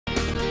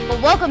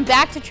welcome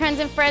back to Trends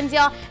and Friends,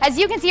 y'all. As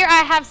you can see here,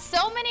 I have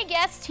so many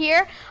guests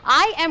here.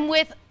 I am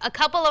with a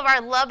couple of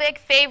our Lubbock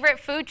favorite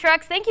food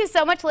trucks. Thank you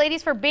so much,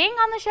 ladies, for being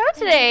on the show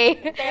today.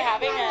 Thanks for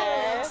having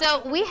us.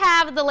 So we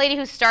have the lady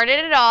who started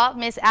it all,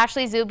 Miss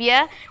Ashley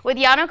Zubia, with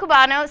Llano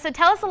Cubano. So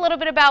tell us a little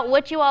bit about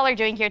what you all are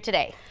doing here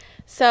today.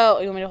 So,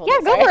 you want me to hold it?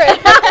 Yeah, go for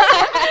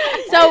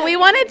it. So we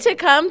wanted to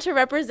come to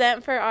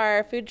represent for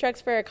our Food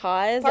Trucks for a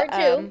Cause. Part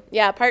two.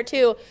 Yeah, part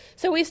two.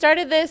 So we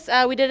started this,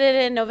 we did it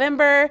in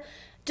November,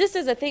 just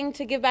as a thing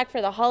to give back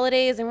for the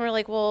holidays, and we're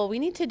like, well, we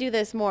need to do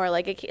this more.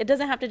 Like, it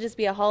doesn't have to just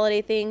be a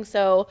holiday thing,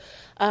 so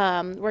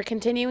we're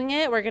continuing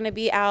it. We're going to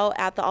be out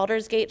at the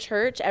Aldersgate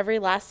Church every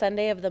last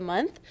Sunday of the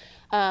month.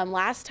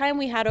 Last time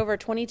we had over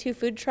 22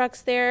 food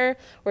trucks there.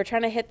 We're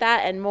trying to hit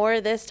that and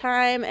more this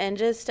time, and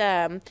just,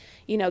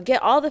 you know,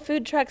 get all the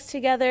food trucks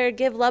together,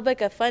 give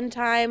Lubbock a fun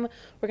time.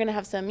 We're going to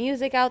have some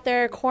music out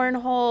there,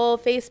 cornhole,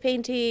 face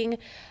painting,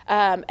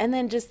 and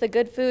then just the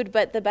good food.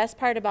 But the best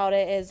part about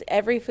it is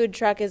every food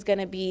truck is going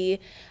to be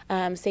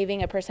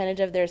saving a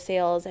percentage of their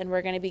sales, and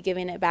we're going to be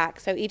giving it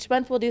back. So each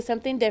month we'll do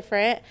something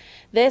different.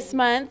 This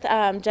month,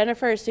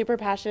 Jennifer is super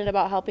passionate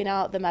about helping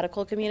out the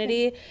medical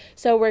community.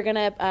 So we're going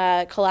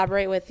to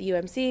collaborate with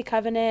UMC,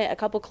 Covenant, a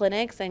couple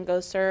clinics, and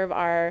go serve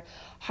our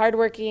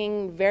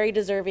hardworking, very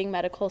deserving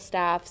medical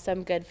staff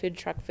some good food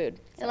truck food.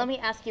 And let me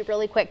ask you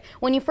really quick.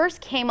 When you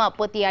first came up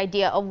with the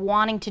idea of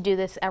wanting to do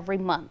this every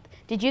month,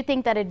 did you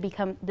think that it'd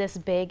become this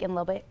big in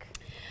Lubbock?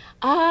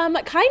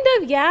 Kind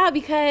of, yeah,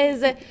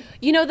 because,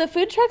 you know, the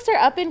food trucks are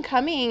up and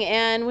coming,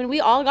 and when we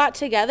all got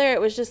together,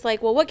 it was just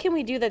like, well, what can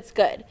we do that's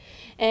good?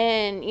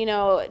 And, you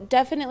know,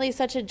 definitely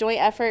such a joint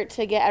effort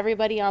to get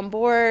everybody on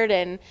board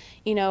and,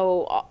 you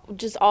know,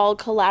 just all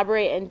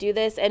collaborate and do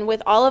this. And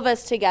with all of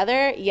us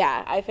together,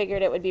 yeah, I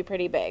figured it would be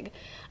pretty big.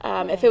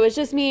 If it was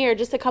just me or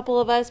just a couple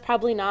of us,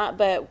 probably not,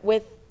 but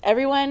with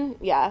everyone,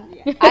 yeah,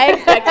 I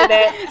expected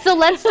it. So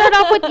let's start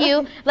off with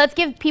you. Let's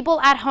give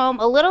people at home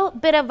a little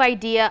bit of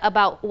idea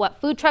about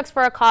what Food Trucks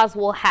for a Cause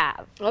will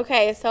have.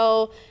 Okay,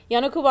 so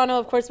Llano Cubano,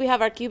 of course, we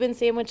have our Cuban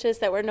sandwiches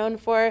that we're known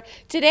for.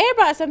 Today I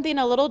brought something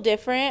a little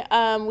different.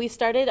 We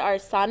started our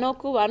Sano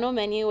Cubano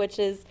menu, which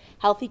is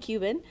healthy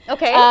Cuban.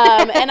 Okay.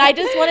 And I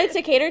just wanted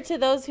to cater to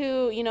those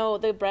who, you know,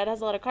 the bread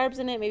has a lot of carbs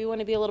in it, maybe want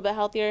to be a little bit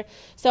healthier.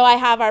 So I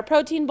have our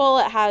protein bowl.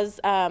 It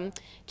has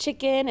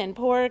chicken and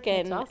pork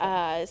and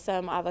awesome.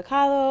 Some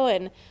avocado,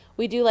 and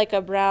we do like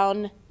a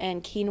brown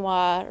and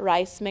quinoa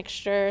rice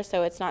mixture,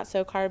 so it's not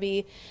so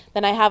carby.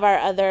 Then I have our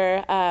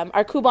other,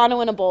 our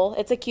Cubano in a bowl.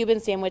 It's a Cuban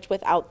sandwich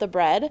without the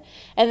bread.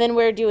 And then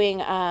we're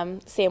doing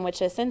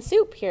sandwiches and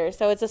soup here.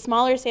 So it's a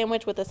smaller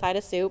sandwich with a side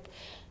of soup,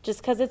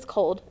 just because it's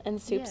cold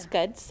and soup's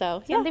good.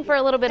 So something for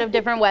a little bit of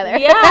different weather.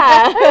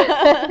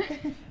 Yeah.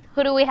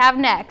 Who do we have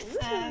next?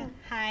 Hi,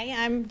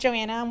 I'm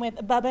Joanna. I'm with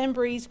Bubba and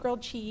Breeze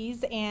Grilled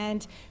Cheese,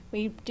 and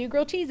we do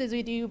grilled cheeses.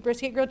 We do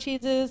brisket grilled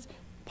cheeses,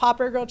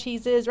 popper grilled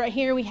cheeses. Right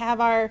here we have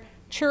our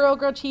churro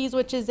grilled cheese,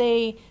 which is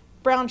a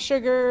brown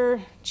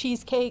sugar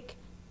cheesecake.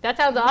 That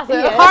sounds awesome.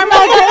 Yeah.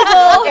 Caramel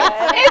drizzle.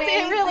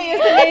 It really is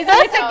amazing.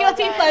 It's a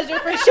guilty pleasure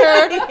for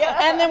sure.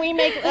 And then we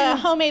make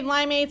homemade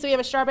limeade. So we have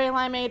a strawberry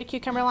limeade, a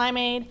cucumber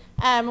limeade.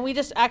 We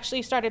just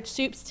actually started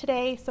soups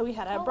today. So we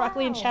had a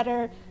broccoli and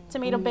cheddar,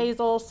 tomato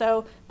basil.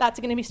 So that's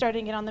going to be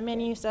starting it on the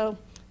menu. So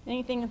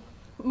anything,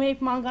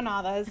 make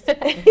mangonadas.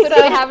 Who do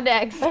we have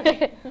next?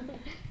 Okay.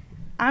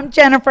 I'm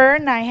Jennifer,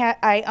 and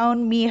I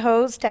own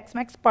Mijo's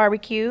Tex-Mex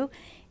Barbecue.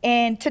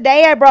 And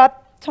today I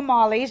brought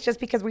tamales just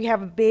because we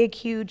have a big,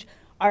 huge,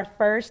 our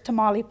first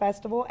tamale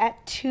festival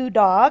at Two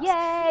Dogs.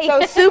 Yay!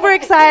 So super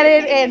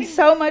excited, and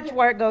so much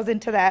work goes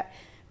into that.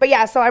 But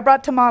yeah, so I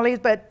brought tamales,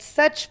 but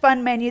such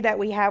fun menu that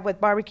we have with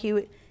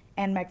barbecue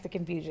and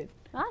Mexican fusion.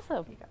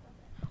 Awesome.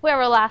 We have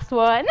our last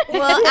one.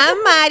 Well,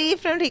 I'm Mari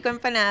from Rico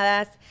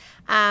Empanadas.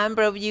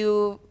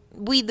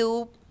 We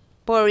do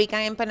Puerto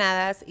Rican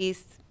empanadas,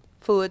 is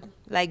food,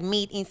 like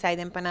meat inside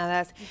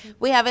empanadas.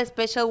 We have a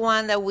special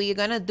one that we're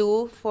going to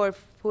do for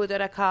Food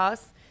at a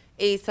Cause.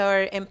 Is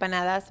our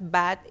empanadas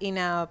bat in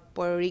a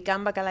Puerto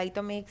Rican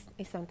bacalaito mix.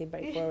 It's something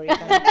very Puerto Rican.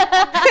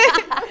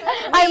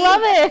 I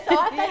love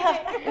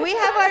it. We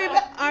have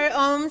our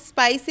own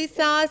spicy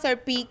sauce, our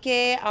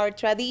pique, our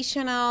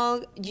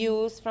traditional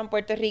juice from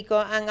Puerto Rico,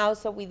 and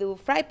also we do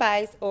fry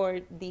pies or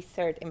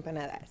dessert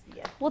empanadas.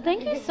 Yeah. Well,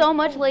 thank you so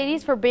much,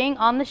 ladies, for being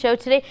on the show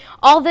today.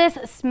 All this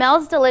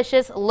smells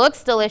delicious,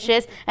 looks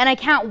delicious, and I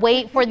can't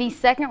wait for the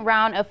second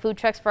round of Food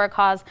Trucks for a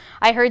Cause.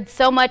 I heard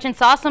so much and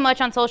saw so much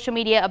on social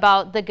media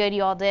about the good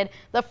you all did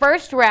the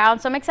first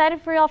round, so I'm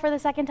excited for y'all for the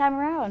second time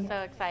around. So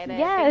excited.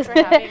 Yes. Thanks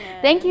for having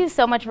us. Thank you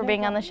so much for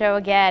being on the show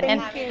again.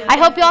 And I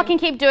hope y'all can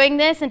keep doing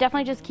this and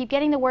definitely just keep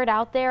getting the word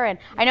out there. And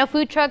I know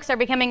food trucks are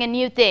becoming a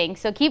new thing,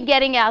 so keep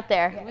getting out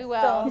there. Yes. We will.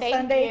 So Thank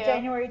Sunday, you.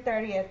 January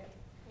 30th.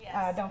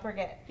 Don't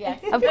forget.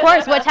 Yes. Of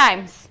course, what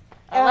times?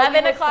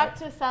 11 o'clock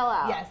to sell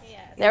out. Yes.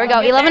 There we go,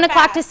 11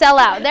 o'clock to sell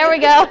out. There we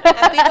go.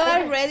 And people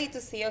are ready to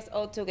see us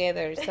all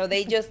together, so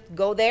they just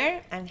go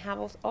there and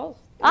have us all.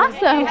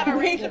 Awesome. We have a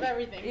range of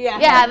everything.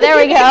 Yeah, there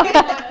we go.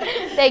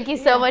 Thank you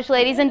so much,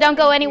 ladies. And don't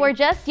go anywhere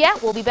just yet.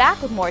 We'll be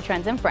back with more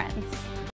Trends and Friends.